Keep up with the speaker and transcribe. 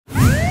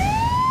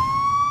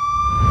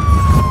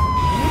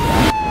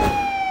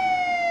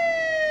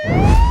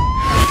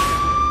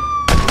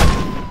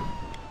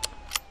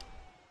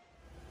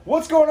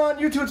What's going on,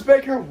 YouTube? It's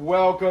Baker.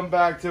 Welcome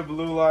back to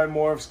Blue Line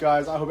Morphs,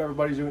 guys. I hope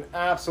everybody's doing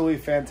absolutely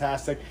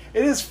fantastic.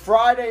 It is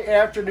Friday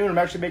afternoon. I'm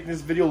actually making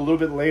this video a little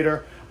bit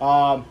later.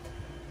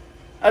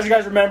 As you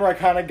guys remember, I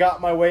kind of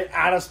got my way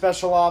out of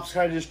special ops,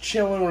 kind of just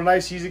chilling with a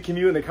nice, easy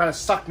commute, and they kind of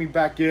sucked me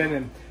back in.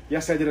 And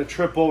yes, I did a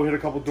triple. We hit a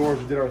couple doors.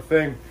 We did our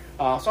thing.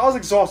 So I was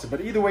exhausted. But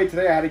either way,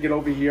 today I had to get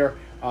over here.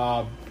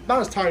 Not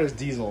as tired as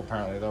Diesel,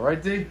 apparently, though.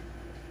 Right, D? Your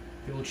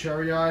little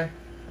cherry eye,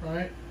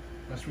 right?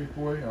 My sweet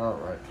boy. All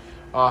right.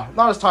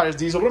 Not as tired as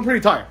Diesel, but I'm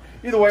pretty tired.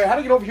 Either way, I had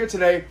to get over here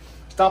today,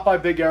 stop by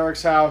Big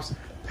Eric's house,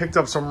 picked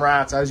up some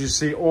rats. As you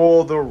see,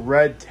 all the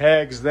red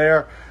tags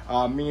there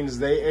means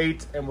they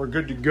ate and we're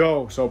good to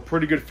go. So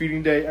pretty good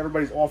feeding day.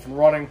 Everybody's off and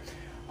running.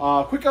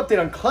 Quick update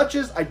on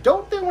clutches. I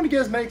don't think I'm going to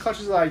get as many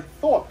clutches as I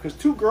thought, because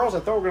two girls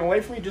I thought were going to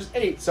lay for me just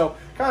ate. So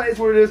kind of is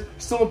what it is.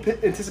 Still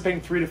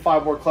anticipating 3 to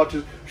 5 more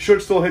clutches.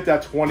 Should still hit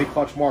that 20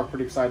 clutch mark.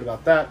 Pretty excited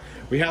about that.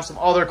 We have some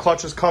other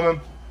clutches coming.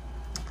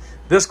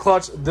 This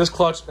clutch,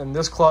 and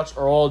this clutch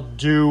are all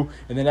due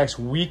in the next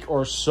week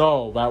or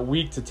so, about a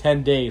week to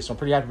 10 days. So I'm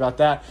pretty happy about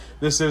that.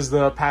 This is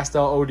the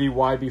Pastel OD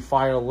YB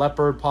Fire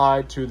Leopard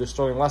Pied to the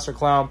Sterling Lesser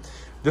Clown.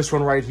 This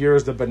one right here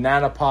is the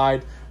Banana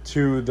Pied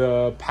to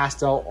the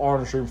Pastel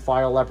Orange Dream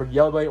Fire Leopard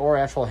Yellow Belly or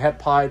actual Het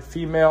Pied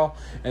female.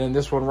 And then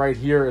this one right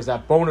here is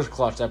that bonus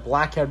clutch, that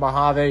Blackhead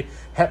Mojave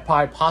Het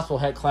Pied possible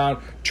Het Clown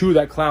to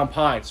that Clown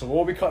Pied. So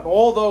we'll be cutting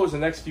all those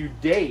in the next few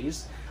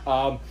days.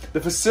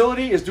 The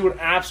facility is doing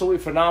absolutely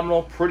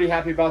phenomenal. Pretty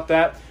happy about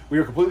that. We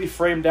are completely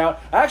framed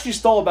out. I actually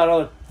stole about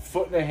another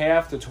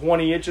 1.5 to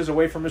 20 inches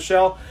away from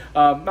Michelle.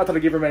 Not that I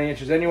give her many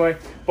inches anyway,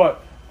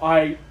 but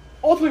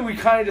ultimately we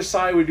kind of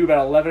decided we'd do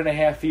about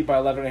 11.5 feet by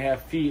 11.5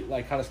 feet,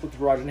 like kind of split the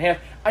garage in half.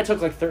 I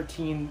took like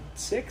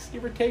 13.6,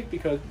 give or take,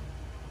 because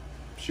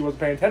she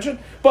wasn't paying attention.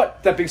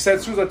 But that being said,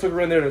 as soon as I took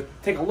her in there to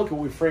take a look at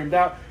what we framed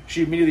out,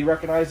 she immediately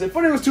recognized it.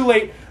 But it was too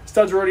late.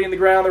 Studs are already in the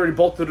ground. They already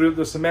bolted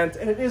the cement.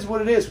 And it is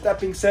what it is. With that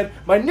being said,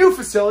 my new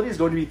facility is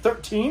going to be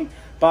 13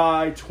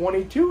 by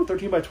 22,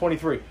 13 by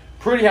 23.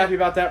 Pretty happy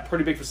about that.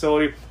 Pretty big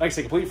facility. Like I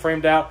said, completely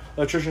framed out.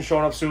 Electrician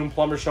showing up soon.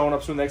 Plumber showing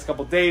up soon the next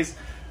couple of days.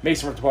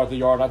 Mason worked part of the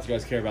yard. Not that you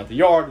guys care about the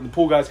yard. And the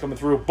pool guys coming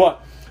through.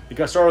 But we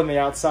got started on the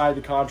outside,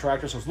 the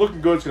contractor. So it's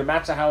looking good. It's going to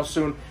match the house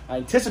soon. I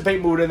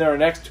anticipate moving in there in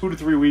the next 2 to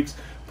 3 weeks.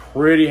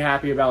 Pretty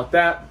happy about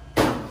that.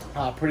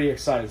 Pretty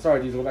excited.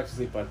 Sorry, Diesel, go back to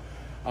sleep, bud.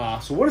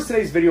 So what is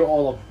today's video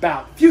all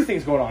about? A few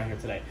things going on here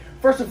today.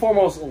 First and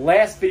foremost,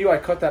 last video I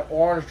cut that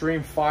Orange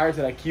Dream Fire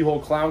to that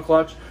Keyhole Clown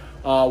clutch,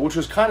 which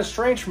was kind of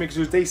strange for me because it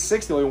was day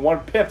 60, only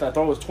one pipped. I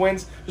thought it was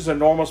twins. Just an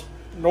enormous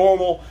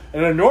normal.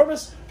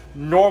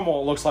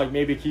 It looks like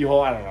maybe Keyhole.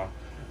 I don't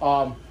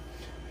know.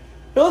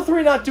 The other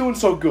three not doing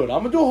so good.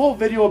 I'm going to do a whole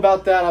video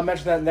about that. I'll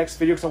mention that in the next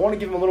video because I want to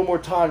give them a little more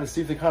time to see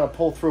if they kind of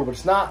pull through. But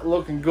it's not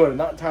looking good. I'm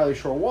not entirely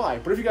sure why.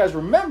 But if you guys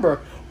remember,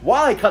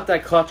 while I cut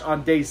that clutch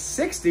on day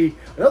 60,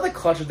 another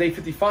clutch was day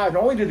 55.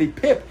 Not only did they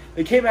pip,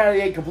 they came out of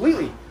the egg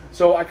completely.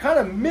 So I kind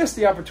of missed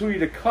the opportunity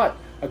to cut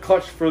a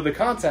clutch for the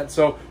content.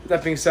 So with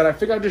that being said, I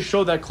figured I'd just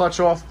show that clutch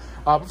off.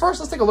 But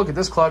first, let's take a look at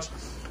this clutch.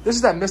 This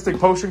is that Mystic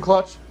Potion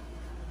clutch.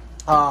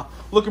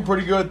 Looking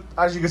pretty good.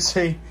 As you can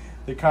see,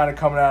 they're kind of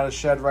coming out of the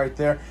shed right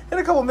there. And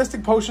a couple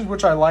Mystic Potions,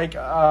 which I like.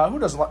 Who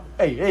doesn't like?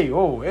 Hey,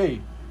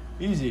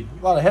 easy.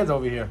 A lot of heads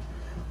over here.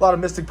 A lot of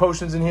Mystic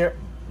Potions in here.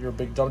 You're a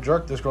big dumb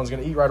jerk. This girl's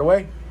going to eat right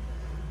away.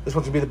 This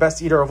one's going to be the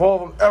best eater of all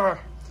of them ever.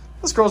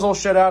 This girl's all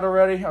shed out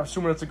already. I'm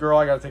assuming it's a girl.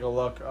 I got to take a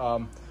look.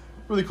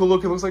 Really cool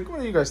looking. Looks like, what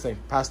do you guys think?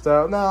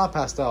 Pastel? Nah,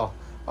 pastel.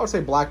 I would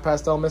say black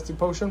pastel Mystic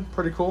Potion.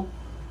 Pretty cool.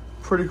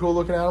 Pretty cool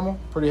looking animal.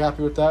 Pretty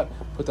happy with that.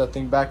 Put that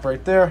thing back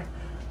right there.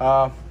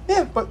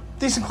 Yeah, but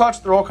decent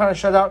clutch. They're all kind of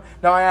shut out.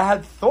 Now, I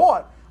had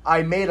thought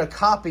I made a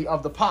copy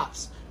of the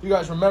Pops. You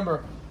guys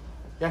remember,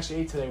 he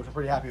actually ate today, which I'm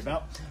pretty happy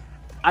about.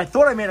 I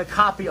thought I made a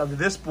copy of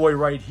this boy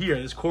right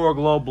here, this Coral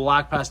Glow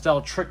Black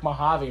Pastel Trick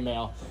Mojave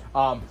male.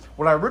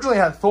 What I originally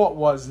had thought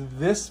was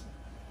this.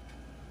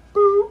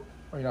 Boo. Oh,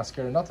 you're not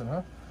scared of nothing,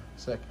 huh?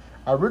 Sick.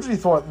 I originally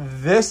thought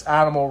this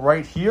animal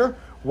right here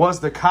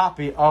was the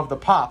copy of the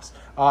Pops.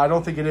 I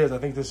don't think it is. I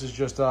think this is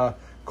just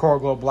Coral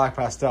Glow Black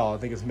Pastel. I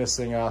think it's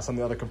missing some of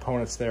the other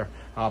components there.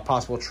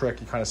 Possible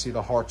trick. You kind of see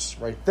the hearts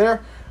right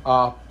there.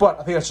 But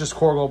I think that's just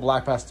Coral Glow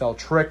Black Pastel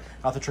Trick,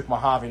 not the Trick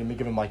Mojave, and me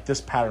give him like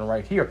this pattern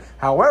right here.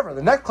 However,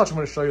 the next clutch I'm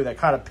going to show you that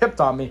kind of pipped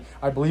on me,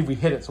 I believe we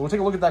hit it. So we'll take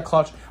a look at that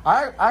clutch.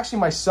 I actually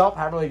myself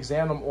haven't really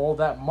examined them all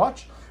that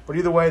much. But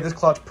either way, this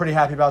clutch, pretty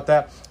happy about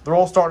that. They're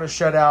all starting to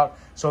shed out.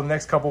 So in the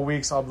next couple of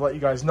weeks, I'll let you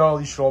guys know.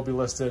 These should all be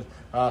listed.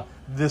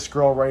 This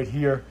girl right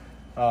here.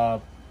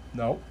 Nope.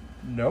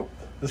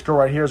 This girl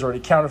right here is already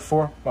accounted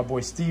for. My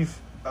boy Steve.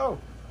 Oh,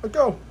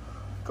 go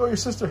your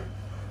sister.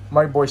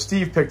 My boy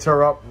Steve picked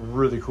her up.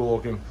 Really cool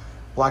looking.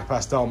 Black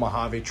Pastel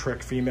Mojave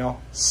Trick female.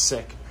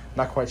 Sick.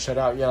 Not quite shut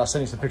out yet. I'll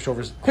send you some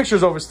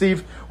pictures over,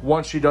 Steve,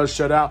 once she does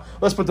shut out.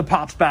 Let's put the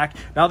Pops back.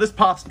 Now, this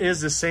Pops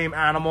is the same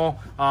animal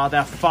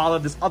that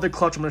followed this other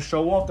clutch I'm going to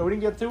show off that we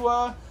didn't get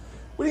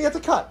to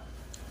cut.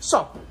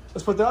 So,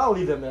 let's put that. I'll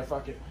leave them there.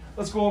 Fuck it.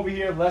 Let's go over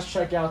here. Let's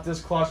check out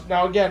this clutch.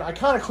 Now, again, I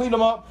kind of cleaned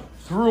them up,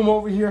 threw them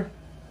over here.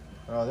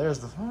 Oh, there's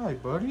the... Hi,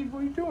 buddy.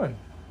 What are you doing?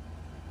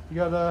 You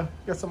got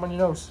something on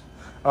your nose.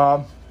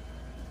 Oh,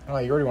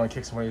 you already want to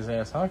kick somebody's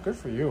ass, huh? Good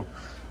for you.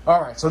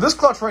 All right, so this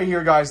clutch right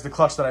here, guys, is the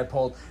clutch that I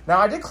pulled. Now,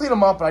 I did clean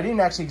them up, but I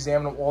didn't actually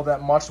examine them all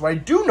that much. What I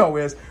do know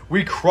is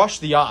we crushed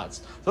the odds.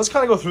 So let's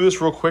kind of go through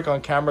this real quick on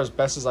camera as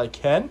best as I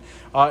can.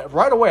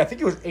 Right away, I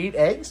think it was 8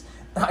 eggs.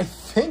 I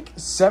think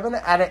 7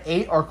 out of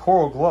 8 are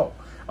Coral Glow,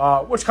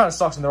 which kind of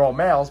sucks and they're all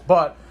males,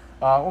 but...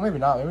 well, maybe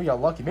not. Maybe we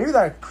got lucky. Maybe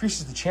that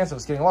increases the chance of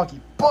us getting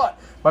lucky. But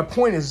my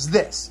point is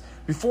this.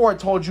 Before I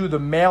told you the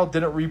male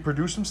didn't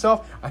reproduce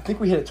himself, I think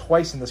we hit it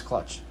twice in this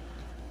clutch.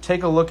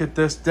 Take a look at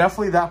this.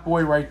 Definitely that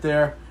boy right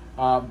there.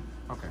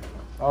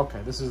 Okay,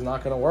 this is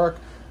not going to work.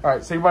 All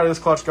right, say goodbye to this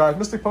clutch, guys.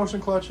 Mystic Potion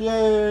clutch.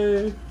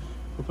 Yay.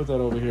 We'll put that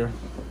over here.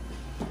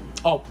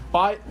 Oh,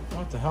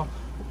 what the hell?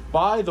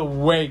 By the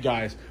way,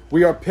 guys,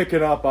 we are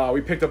picking up,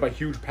 we picked up a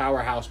huge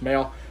powerhouse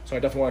male. So I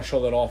definitely want to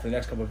show that off in the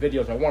next couple of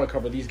videos. I want to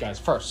cover these guys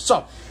first.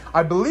 So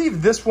I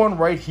believe this one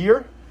right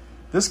here,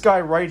 this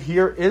guy right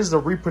here is the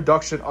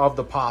reproduction of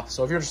the pop.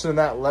 So if you're interested in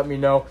that, let me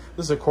know.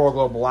 This is a Coral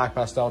Glow Black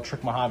Pastel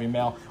Trick Mojave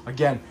male.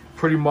 Again,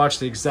 pretty much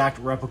the exact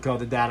replica of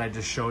the dad I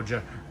just showed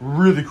you.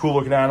 Really cool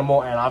looking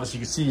animal. And obviously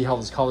you can see he held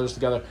his colors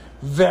together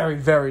very,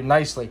 very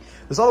nicely.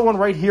 This other one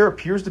right here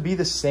appears to be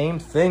the same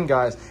thing,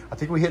 guys. I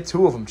think we hit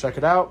 2 of them. Check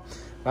it out.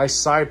 Nice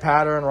side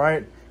pattern,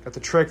 right? Got the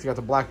trick, you got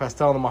the Black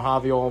Pastel and the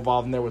Mojave all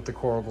involved in there with the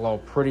Coral Glow.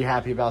 Pretty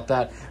happy about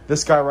that.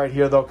 This guy right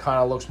here, though, kind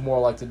of looks more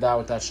like the dad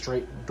with that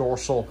straight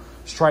dorsal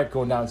stripe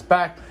going down its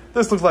back.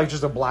 This looks like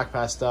just a Black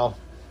Pastel.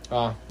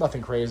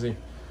 Nothing crazy.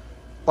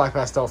 Black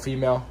Pastel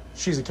female.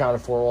 She's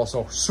accounted for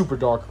also. Super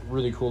dark,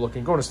 really cool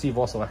looking. Going to Steve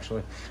also,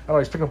 actually. I know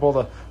he's picking up all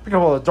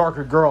the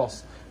darker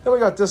girls. Then we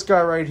got this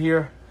guy right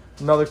here.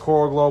 Another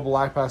Coral Glow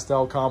Black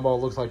Pastel combo.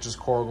 Looks like just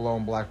Coral Glow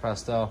and Black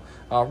Pastel.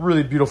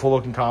 Really beautiful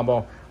looking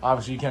combo.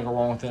 Obviously, you can't go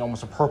wrong with it.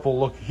 Almost a purple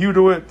look hue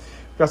to it.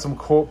 Got some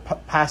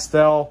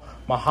pastel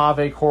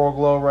Mojave Coral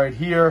Glow right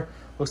here.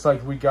 Looks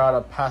like we got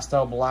a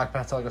pastel Black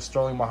Pastel, like a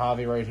sterling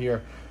Mojave right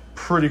here.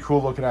 Pretty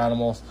cool looking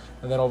animals.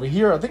 And then over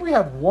here, I think we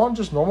have one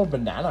just normal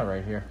banana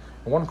right here.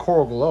 And one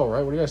Coral Glow,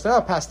 right? What do you guys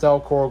think? Pastel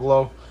Coral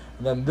Glow.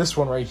 And then this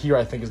one right here,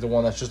 I think, is the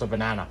one that's just a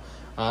banana.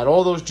 Out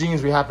all those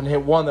genes, we happen to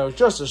hit one that was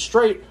just a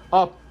straight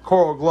up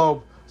Coral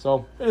Glow.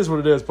 So it is what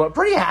it is, but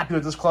pretty happy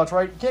with this clutch,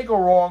 right? You can't go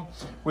wrong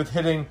with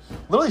hitting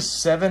literally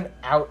 7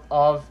 out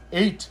of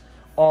 8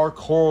 are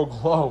Coral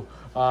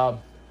Glow.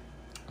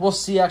 We'll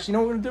see. Actually, you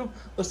know what we're gonna do?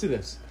 Let's do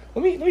this.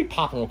 Let me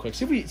pop them real quick.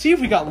 See if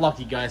we got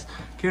lucky, guys.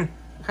 Can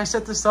I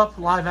set this up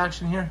live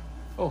action here?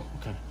 Oh,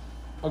 okay.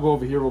 I'll go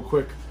over here real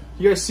quick.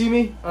 You guys see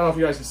me? I don't know if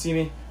you guys can see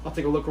me. I'll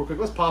take a look real quick.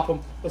 Let's pop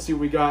them. Let's see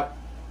what we got.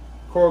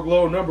 Coral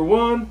Glow number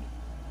 1.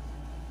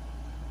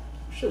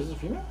 Shit, is this a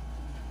female?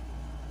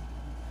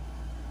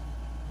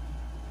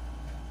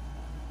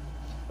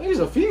 I think he's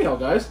a female,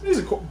 guys. He's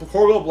a Coral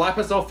Glow Black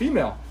Pastel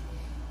female.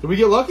 Did we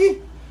get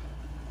lucky?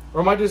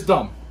 Or am I just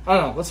dumb? I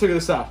don't know. Let's figure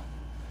this out.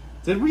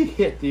 Did we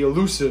hit the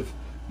elusive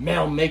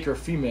male maker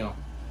female?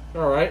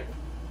 All right.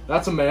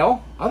 That's a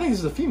male. I think this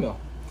is a female.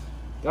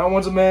 That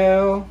one's a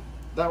male.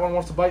 That one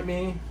wants to bite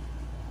me.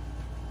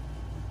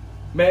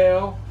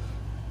 Male.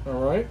 All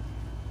right.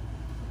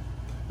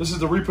 This is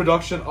the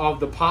reproduction of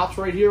the pops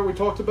right here we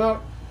talked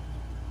about.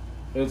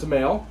 And it's a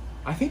male.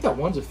 I think that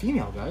one's a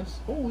female, guys.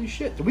 Holy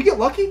shit. Did we get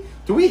lucky?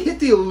 Did we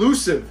hit the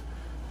elusive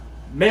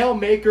male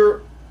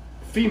maker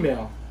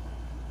female?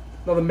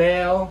 Another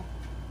male.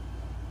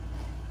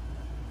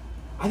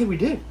 I think we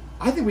did.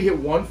 I think we hit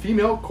one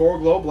female Coral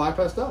Glow Black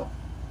Pastel.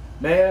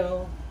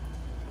 Male.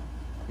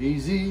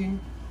 Easy.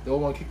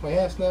 Don't want to kick my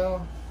ass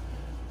now.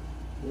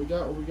 What we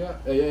got? What we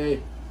got?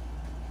 Hey.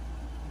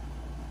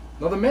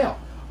 Another male.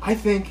 I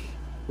think,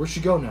 where'd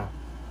she go now?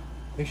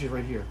 I think she's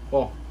right here.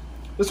 Oh.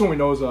 This one we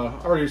know is I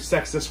already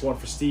sexed this one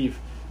for Steve.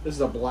 This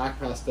is a Black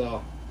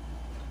Pastel.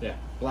 Yeah,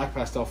 Black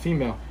Pastel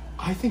female.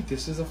 I think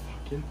this is a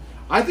fucking...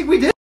 I think we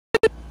did.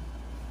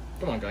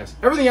 Come on, guys.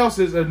 Everything else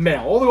is a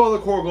male. All the other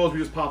Coral Glows we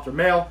just popped are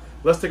male.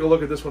 Let's take a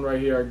look at this one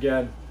right here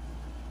again.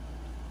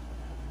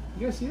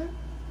 You guys see that?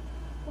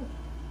 Oh.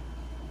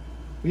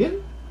 We hit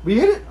it? We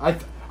hit it?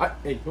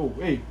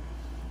 Hey.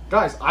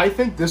 Guys, I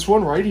think this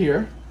one right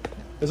here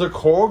is a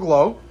Coral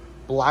Glow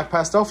Black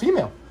Pastel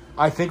female.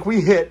 I think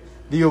we hit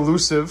the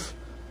elusive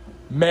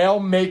male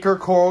maker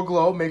Coral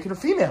Glow making a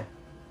female.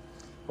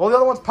 All the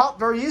other ones pop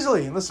very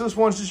easily. Unless this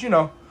one's just, you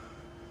know,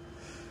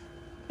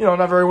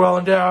 not very well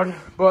endowed.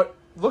 But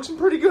looks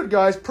pretty good,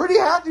 guys. Pretty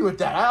happy with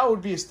that. I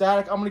would be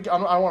ecstatic. I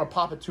don't want to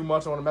pop it too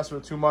much. I don't want to mess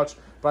with it too much.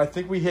 But I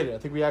think we hit it. I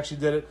think we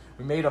actually did it.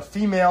 We made a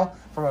female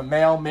from a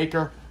male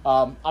maker.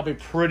 I'll be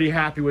pretty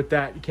happy with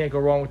that. You can't go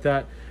wrong with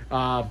that.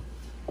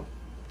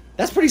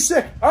 That's pretty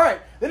sick. All right.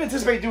 Didn't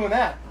anticipate doing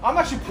that. I'm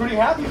actually pretty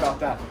happy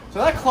about that. So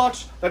that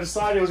clutch that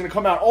decided it was going to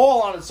come out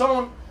all on its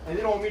own and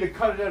didn't want me to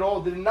cut it at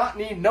all, did not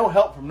need no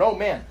help from no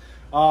man.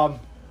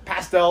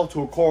 Pastel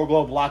to a Coral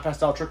Glow Black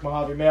Pastel Trick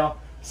Mojave male.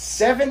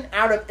 7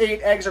 out of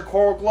 8 eggs are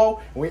Coral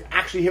Glow, and we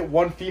actually hit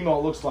one female,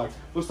 it looks like.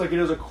 Looks like it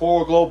is a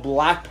Coral Glow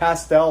Black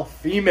Pastel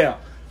female.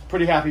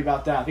 Pretty happy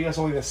about that. I think that's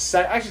only the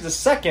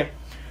second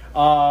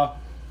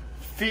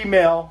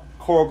female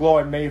Coral Glow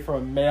I made from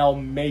a male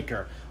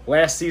maker.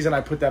 Last season,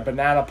 I put that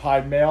banana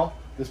pied male.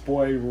 This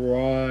boy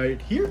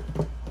right here.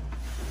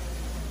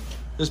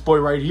 This boy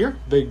right here.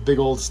 Big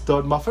old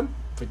stud muffin.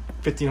 Like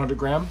 1,500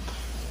 gram.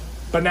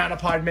 Banana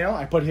pied male.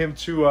 I put him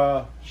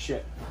to,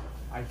 shit.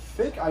 I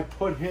think I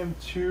put him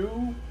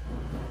to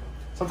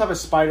some type of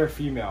spider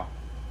female.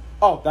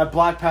 Oh, that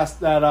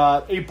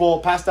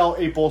pastel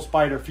 8-ball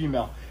spider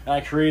female. And I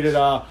created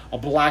a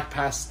black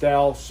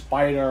pastel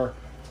spider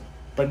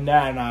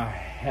banana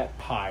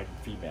pied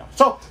female.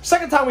 So,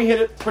 second time we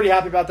hit it. Pretty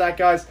happy about that,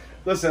 guys.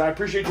 Listen, I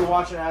appreciate you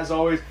watching as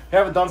always. If you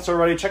haven't done so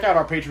already, check out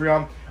our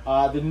Patreon.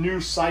 The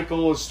new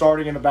cycle is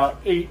starting in about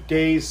 8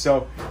 days,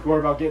 so if you worry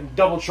about getting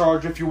double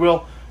charged, if you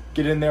will,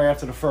 get in there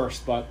after the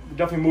first. But we're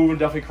definitely moving,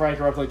 definitely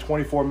cranking. We're up to like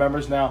 24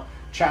 members now.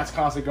 Chat's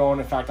constantly going.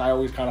 In fact, I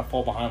always kind of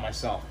fall behind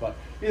myself. But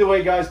either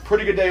way, guys,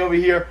 pretty good day over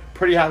here.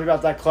 Pretty happy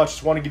about that clutch.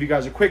 Just want to give you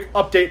guys a quick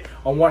update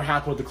on what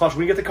happened with the clutch.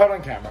 We get the cut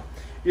on camera.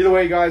 Either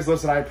way, guys,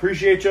 listen, I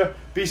appreciate you.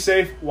 Be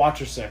safe. Watch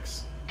your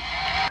 6.